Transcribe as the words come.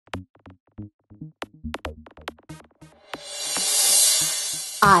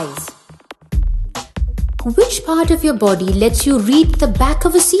Eyes. Which part of your body lets you read the back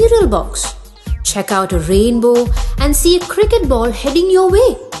of a cereal box, check out a rainbow, and see a cricket ball heading your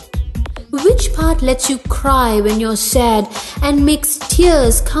way? Which part lets you cry when you're sad and makes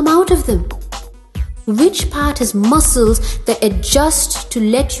tears come out of them? Which part has muscles that adjust to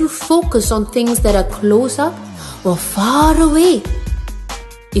let you focus on things that are close up or far away?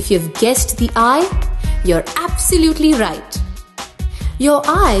 If you've guessed the eye, you're absolutely right. Your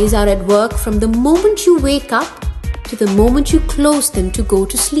eyes are at work from the moment you wake up to the moment you close them to go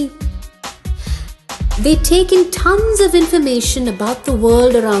to sleep. They take in tons of information about the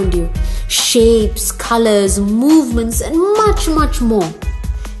world around you, shapes, colors, movements, and much, much more.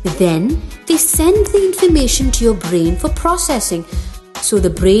 Then they send the information to your brain for processing, so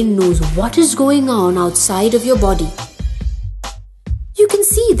the brain knows what is going on outside of your body. You can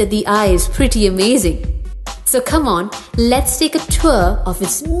see that the eye is pretty amazing. So come on, let's take a tour of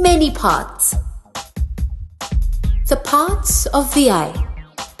its many parts. The parts of the eye.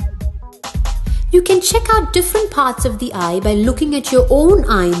 You can check out different parts of the eye by looking at your own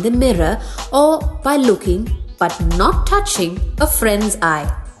eye in the mirror or by looking, but not touching, a friend's eye.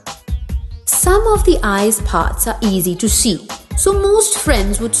 Some of the eye's parts are easy to see, so most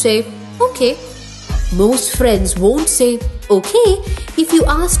friends would say, okay. Most friends won't say, okay, if you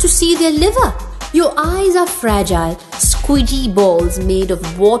ask to see their liver. Your eyes are fragile, squidgy balls made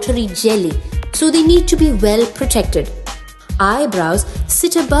of watery jelly, so they need to be well protected. Eyebrows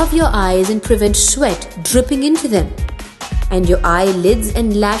sit above your eyes and prevent sweat dripping into them. And your eyelids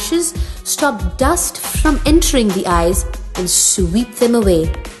and lashes stop dust from entering the eyes and sweep them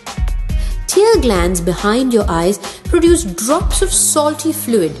away. Tear glands behind your eyes produce drops of salty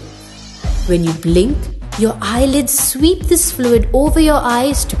fluid. When you blink, your eyelids sweep this fluid over your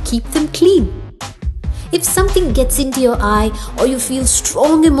eyes to keep them clean. If something gets into your eye or you feel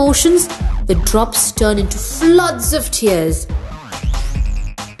strong emotions, the drops turn into floods of tears.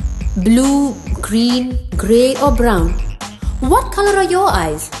 Blue, green, grey or brown. What color are your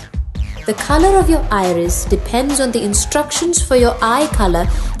eyes? The color of your iris depends on the instructions for your eye color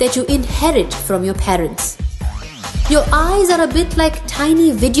that you inherit from your parents. Your eyes are a bit like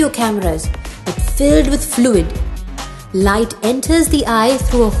tiny video cameras, but filled with fluid. Light enters the eye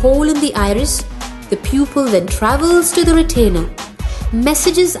through a hole in the iris. The pupil then travels to the retina.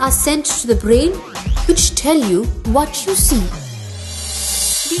 Messages are sent to the brain, which tell you what you see.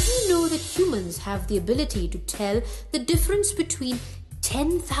 Did you know that humans have the ability to tell the difference between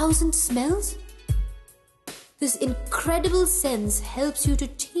 10,000 smells? This incredible sense helps you to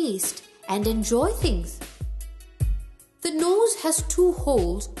taste and enjoy things. The nose has two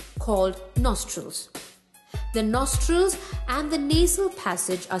holes called nostrils. The nostrils and the nasal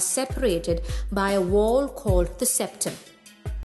passage are separated by a wall called the septum.